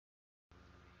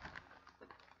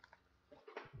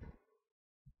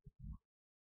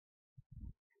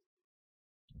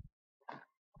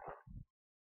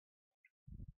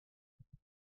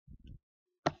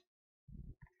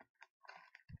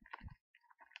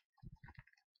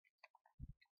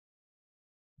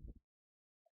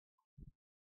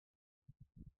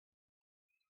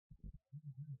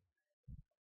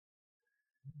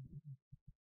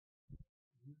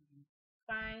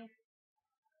fine.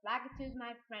 Lakitu's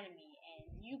my frenemy, and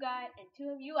you guys, and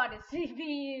two of you are the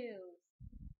CPUs.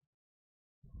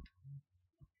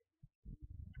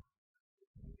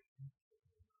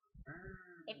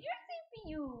 If you're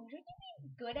CPU, should you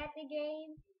be good at the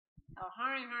game? Oh,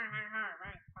 very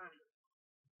funny.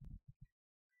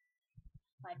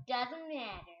 But doesn't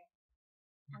matter.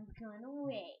 I'm gonna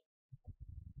wait.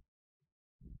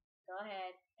 Go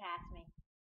ahead, pass me.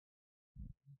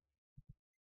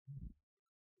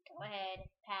 Go ahead,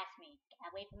 pass me.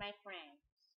 Gotta wait for my friends.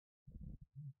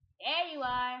 There you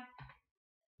are.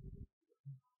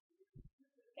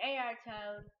 There you are,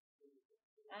 Toad.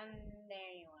 And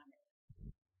there you are.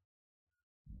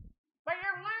 But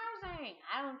you're losing!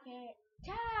 I don't care.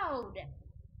 Toad!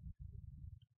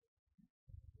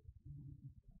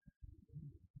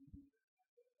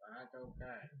 That's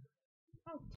okay.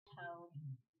 Oh, Toad.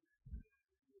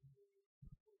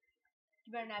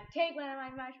 You better not take one of my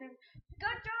mushrooms.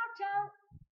 Good job, Toad!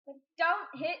 But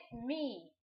don't hit me!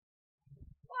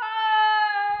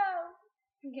 Whoa!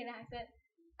 Can I say,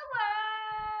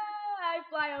 whoa! I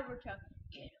fly over Toad.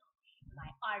 Get over my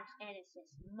arch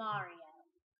nemesis, Mario.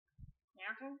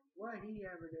 Now, What he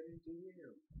ever did to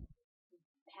you?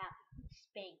 Pal,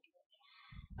 spanked me.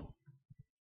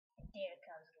 And there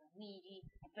comes Luigi.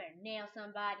 I better nail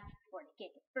somebody before they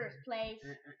get to first place.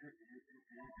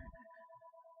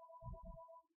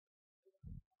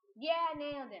 Yeah, I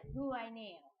nailed him. Who I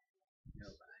nailed?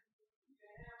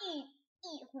 Nobody.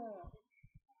 Eat horn.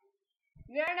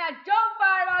 You're not dope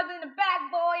fireballs in the back,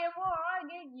 boy, or I'll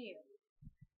get you.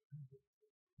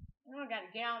 I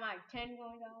gotta get all my 10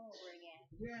 going all over again.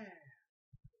 Yeah.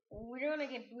 We're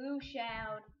gonna get blue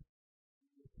shelled.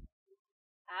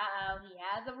 Uh-oh, he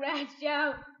has a red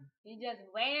shell. He's just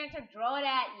waiting to throw it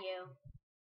at you.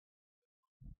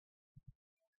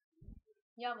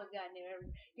 You almost got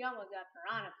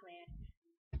piranha plant.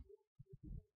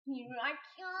 Here I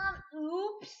come.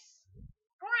 Oops.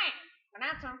 Great. But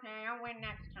that's okay. I'll win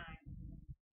next time.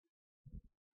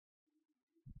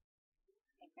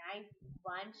 And I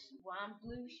bunch one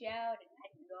blue shell and I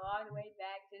can go all the way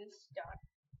back to the start.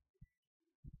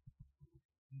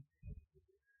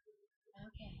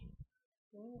 Okay.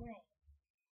 Doing great.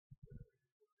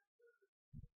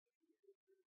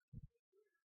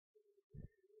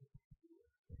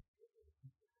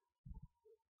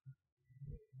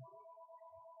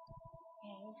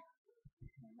 Okay.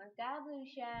 Someone's got a blue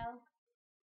shell.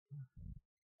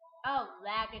 Oh,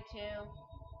 Lakitu.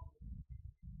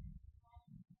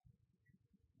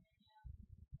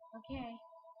 Okay.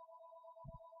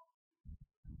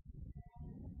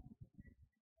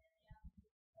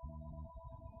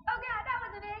 Oh god, that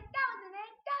wasn't it! That wasn't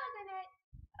it! That wasn't it!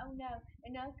 Oh no,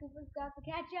 and now Koopa's got to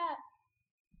catch up.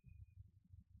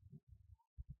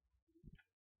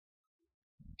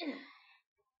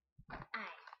 I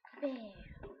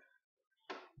failed.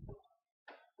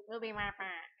 Will be my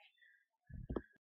friend.